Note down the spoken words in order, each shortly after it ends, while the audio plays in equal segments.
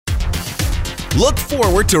Look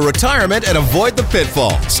forward to retirement and avoid the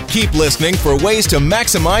pitfalls. Keep listening for ways to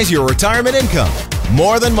maximize your retirement income.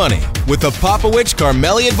 More Than Money with the Popowich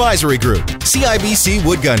Carmeli Advisory Group, CIBC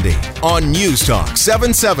Wood Gundy, on News Talk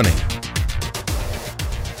 770.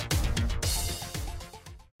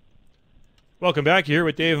 Welcome back. Here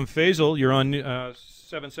with Dave and Faisal. You're on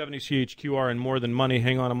 770 CHQR and More Than Money.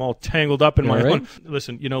 Hang on, I'm all tangled up in my own.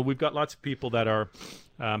 Listen, we've got lots of people that are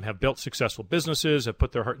have built successful businesses, have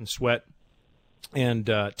put their heart and sweat and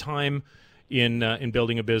time in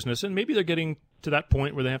building a business, and maybe they're getting to that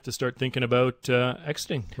point where they have to start thinking about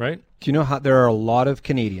exiting, right? Do you know how there are a lot of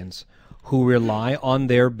Canadians who rely on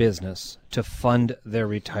their business to fund their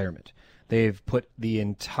retirement? They've put the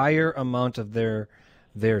entire amount of their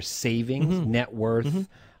savings, net worth,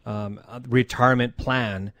 retirement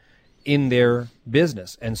plan in their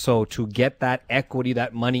business. And so to get that equity,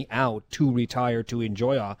 that money out to retire, to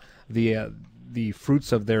enjoy the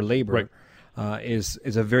fruits of their labor, is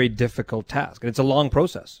a very difficult task. And it's a long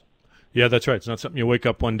process. Yeah, that's right. It's not something you wake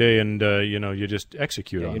up one day and you just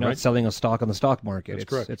execute on. You're not selling a stock on the stock market. That's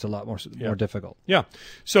correct. It's a lot more difficult. Yeah.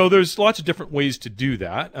 So there's lots of different ways to do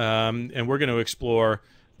that, and we're going to explore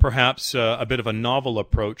perhaps a bit of a novel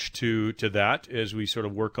approach to that as we sort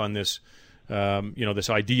of work on this, this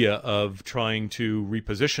idea of trying to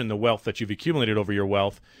reposition the wealth that you've accumulated over your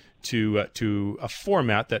wealth to a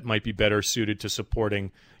format that might be better suited to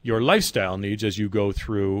supporting your lifestyle needs as you go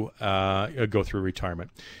through retirement.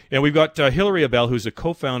 And we've got Hilary Abel, who's a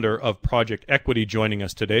co-founder of Project Equity, joining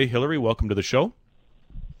us today. Hilary, welcome to the show.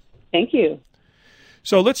 Thank you.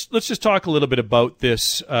 So let's just talk a little bit about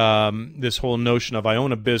this this whole notion of I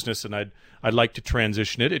own a business and I'd like to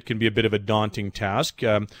transition it. It can be a bit of a daunting task.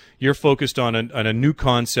 You're focused on a new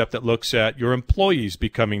concept that looks at your employees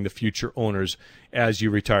becoming the future owners as you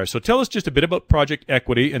retire. So tell us just a bit about Project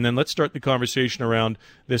Equity, and then let's start the conversation around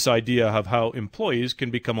this idea of how employees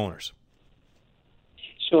can become owners.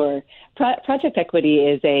 Sure. Project Equity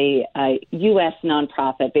is a U.S.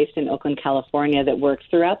 nonprofit based in Oakland, California that works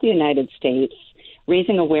throughout the United States,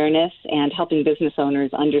 raising awareness and helping business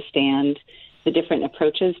owners understand the different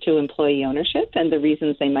approaches to employee ownership and the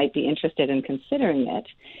reasons they might be interested in considering it.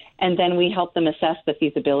 And then we help them assess the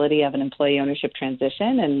feasibility of an employee ownership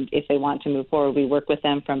transition. And if they want to move forward, we work with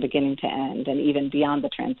them from beginning to end and even beyond the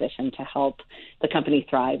transition to help the company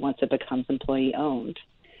thrive once it becomes employee owned.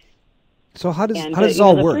 So how does this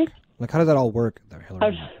all work? How does that all work there,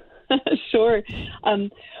 Hilary? Sure.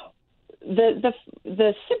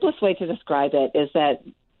 The simplest way to describe it is that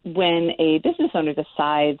when a business owner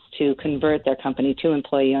decides to convert their company to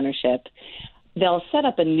employee ownership, they'll set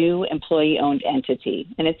up a new employee-owned entity.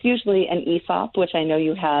 And it's usually an ESOP, which I know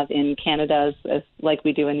you have in Canada, like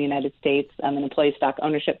we do in the United States, an employee stock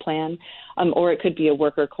ownership plan, or it could be a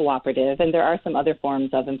worker cooperative. And there are some other forms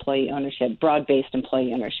of employee ownership, broad-based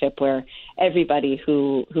employee ownership, where everybody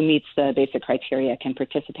who meets the basic criteria can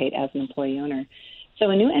participate as an employee owner. So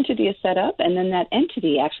a new entity is set up, and then that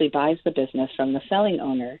entity actually buys the business from the selling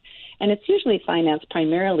owner. And it's usually financed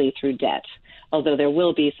primarily through debt, although there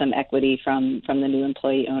will be some equity from the new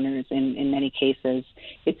employee owners in many cases.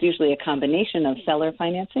 It's usually a combination of seller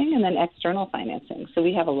financing and then external financing. So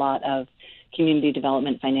we have a lot of community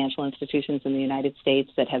development financial institutions in the United States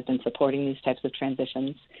that have been supporting these types of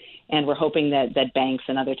transitions, and we're hoping that banks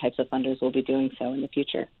and other types of funders will be doing so in the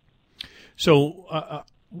future. So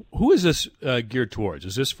who is this geared towards?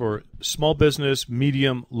 Is this for small business,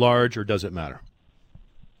 medium, large, or does it matter?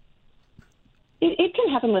 It can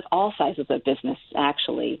happen with all sizes of business,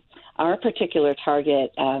 actually. Our particular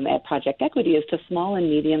target at Project Equity is to small and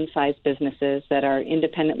medium-sized businesses that are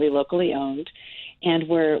independently locally owned. And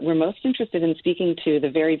we're most interested in speaking to the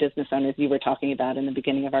very business owners you were talking about in the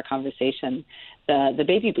beginning of our conversation, the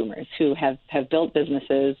baby boomers who have built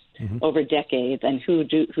businesses over decades and who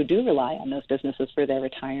do rely on those businesses for their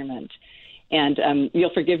retirement. And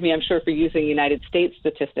you'll forgive me, I'm sure, for using United States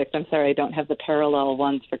statistics. I'm sorry I don't have the parallel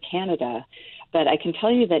ones for Canada. But I can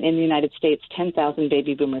tell you that in the United States, 10,000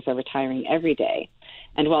 baby boomers are retiring every day.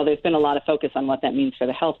 And while there's been a lot of focus on what that means for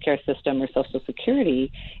the healthcare system or Social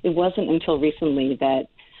Security, it wasn't until recently that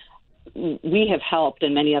we have helped,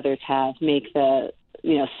 and many others have, make the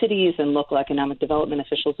cities and local economic development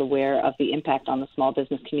officials aware of the impact on the small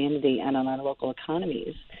business community and on our local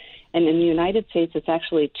economies. And in the United States, it's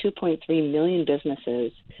actually 2.3 million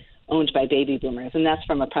businesses owned by baby boomers. And that's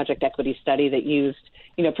from a Project Equity study that used,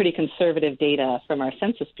 pretty conservative data from our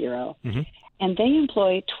Census Bureau. Mm-hmm. And they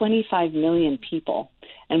employ 25 million people.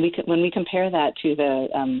 And when we compare that to the,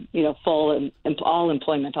 all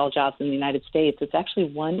employment, all jobs in the United States, it's actually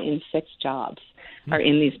 1 in 6 jobs are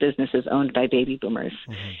in these businesses owned by baby boomers.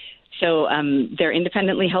 Mm-hmm. So they're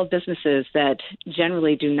independently held businesses that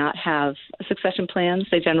generally do not have succession plans.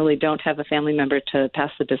 They generally don't have a family member to pass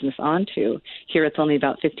the business on to. Here it's only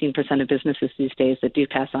about 15% of businesses these days that do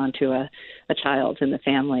pass on to a child in the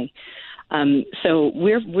family. So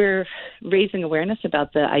we're raising awareness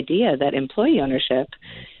about the idea that employee ownership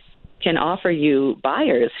can offer you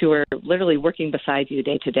buyers who are literally working beside you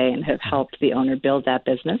day to day and have helped the owner build that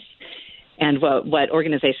business. And what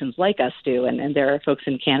organizations like us do, and there are folks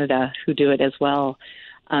in Canada who do it as well,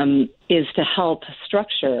 is to help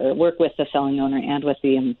work with the selling owner and with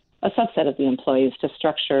a subset of the employees to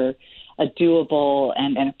structure a doable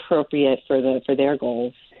and appropriate for their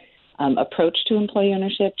goals approach to employee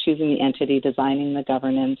ownership, choosing the entity, designing the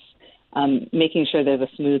governance, making sure there's a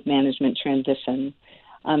smooth management transition,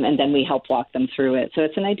 and then we help walk them through it. So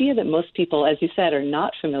it's an idea that most people, as you said, are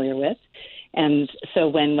not familiar with. And so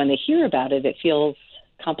when they hear about it, it feels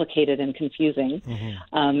complicated and confusing.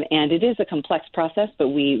 And it is a complex process, but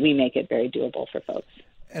we make it very doable for folks.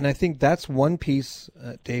 And I think that's one piece,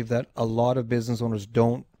 Dave, that a lot of business owners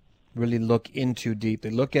don't really look into deep. They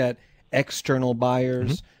look at external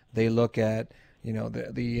buyers. They look at,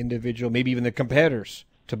 the individual, maybe even the competitors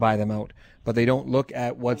to buy them out. But they don't look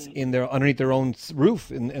at what's underneath their own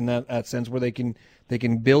roof in that sense, where they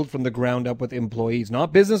can build from the ground up with employees,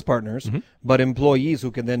 not business partners, but employees who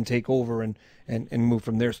can then take over and move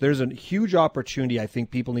from there. So there's a huge opportunity. I think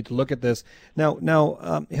people need to look at this.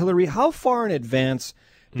 Now, Hillary, how far in advance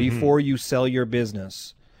before you sell your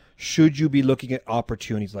business should you be looking at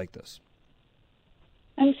opportunities like this?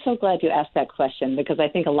 I'm so glad you asked that question, because I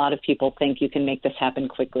think a lot of people think you can make this happen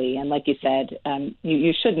quickly. And like you said,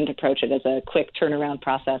 you shouldn't approach it as a quick turnaround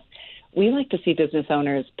process. We like to see business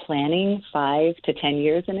owners planning 5 to 10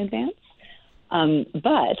 years in advance.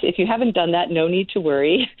 But if you haven't done that, no need to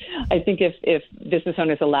worry. I think if business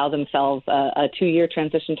owners allow themselves a 2-year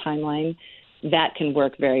transition timeline, that can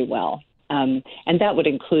work very well. And that would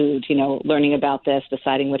include, learning about this,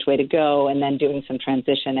 deciding which way to go, and then doing some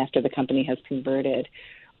transition after the company has converted.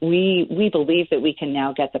 We believe that we can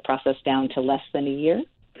now get the process down to less than a year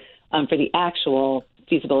for the actual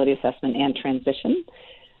feasibility assessment and transition.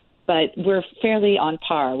 But we're fairly on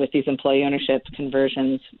par with these employee ownership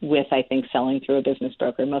conversions with, I think, selling through a business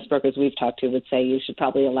broker. Most brokers we've talked to would say you should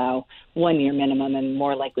probably allow 1 year minimum and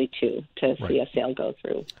more likely 2 to see a sale go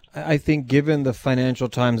through. I think given the financial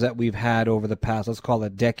times that we've had over the past, let's call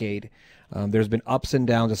it decade, there's been ups and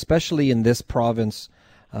downs, especially in this province.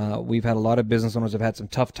 We've had a lot of business owners have had some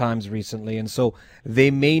tough times recently, and so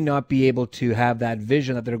they may not be able to have that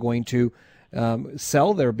vision that they're going to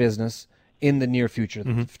sell their business in the near future,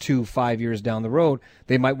 2-5 years down the road.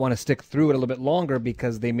 They might want to stick through it a little bit longer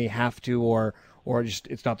because they may have to, or just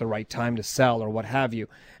it's not the right time to sell, or what have you.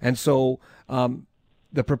 And so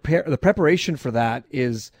the preparation for that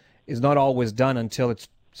is not always done until it's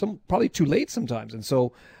probably too late sometimes. And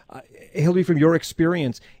so, Hillary, from your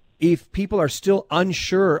experience, if people are still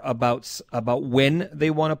unsure about when they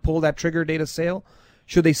want to pull that trigger date of sale,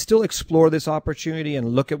 should they still explore this opportunity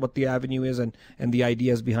and look at what the avenue is and the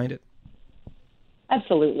ideas behind it?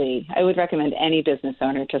 Absolutely. I would recommend any business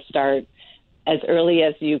owner to start as early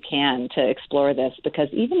as you can to explore this, because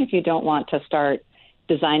even if you don't want to start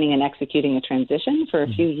designing and executing a transition for a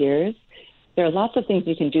few years, there are lots of things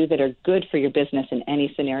you can do that are good for your business in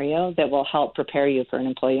any scenario that will help prepare you for an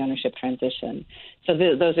employee ownership transition. So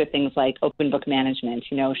those are things like open book management,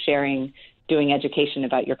 sharing, doing education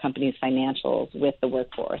about your company's financials with the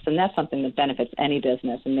workforce. And that's something that benefits any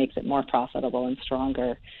business and makes it more profitable and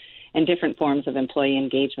stronger. And different forms of employee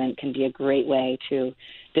engagement can be a great way to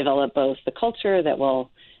develop both the culture that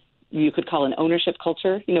you could call an ownership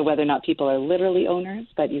culture, whether or not people are literally owners,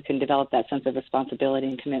 but you can develop that sense of responsibility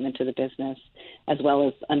and commitment to the business, as well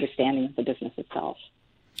as understanding of the business itself.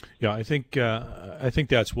 Yeah, I think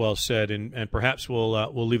that's well said, and perhaps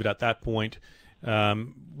we'll leave it at that point.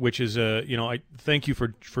 Which is, I thank you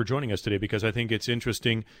for joining us today, because I think it's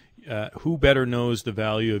interesting. Who better knows the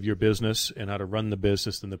value of your business and how to run the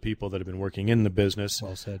business than the people that have been working in the business?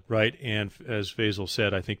 Well said. Right. And as Faisal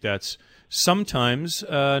said, I think that's sometimes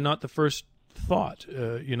not the first thought,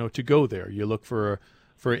 to go there. You look for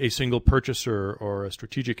a single purchaser or a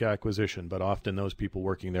strategic acquisition, but often those people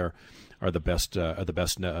working there are the best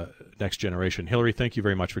next generation. Hillary, thank you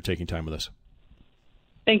very much for taking time with us.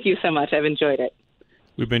 Thank you so much. I've enjoyed it.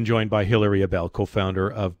 We've been joined by Hillary Abel,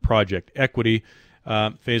 co-founder of Project Equity.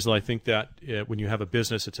 Faisal, I think that when you have a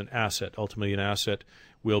business, it's an asset, ultimately an asset.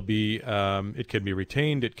 will be, it can be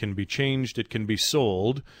retained, it can be changed, it can be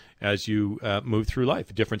sold as you move through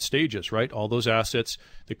life, different stages, right? All those assets,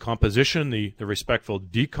 the composition, the respectful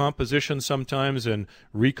decomposition sometimes and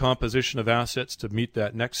recomposition of assets to meet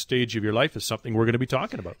that next stage of your life is something we're going to be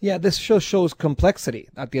talking about. Yeah, this shows complexity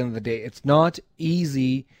at the end of the day. It's not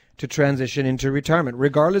easy to transition into retirement.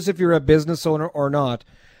 Regardless if you're a business owner or not,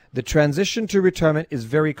 the transition to retirement is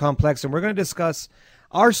very complex, and we're going to discuss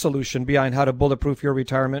our solution behind how to bulletproof your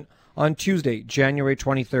retirement on Tuesday, January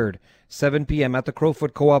 23rd, 7 p.m. at the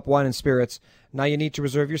Crowfoot Co-op Wine and Spirits. Now you need to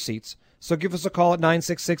reserve your seats. So give us a call at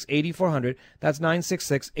 966-8400. That's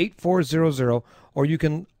 966-8400. Or you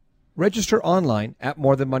can register online at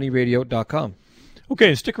morethanmoneyradio.com. Okay,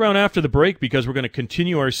 and stick around after the break because we're going to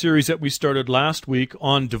continue our series that we started last week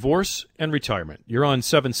on divorce and retirement. You're on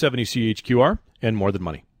 770 CHQR and More Than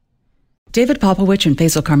Money. David Popowich and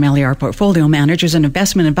Faisal Carmeli are portfolio managers and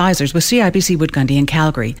investment advisors with CIBC Wood Gundy in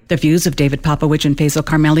Calgary. The views of David Popowich and Faisal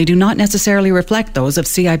Carmeli do not necessarily reflect those of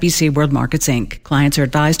CIBC World Markets Inc. Clients are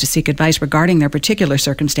advised to seek advice regarding their particular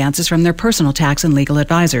circumstances from their personal tax and legal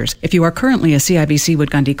advisors. If you are currently a CIBC Wood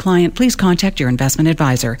Gundy client, please contact your investment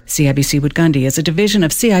advisor. CIBC Wood Gundy is a division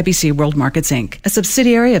of CIBC World Markets Inc., a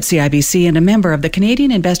subsidiary of CIBC and a member of the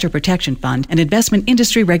Canadian Investor Protection Fund and Investment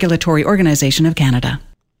Industry Regulatory Organization of Canada.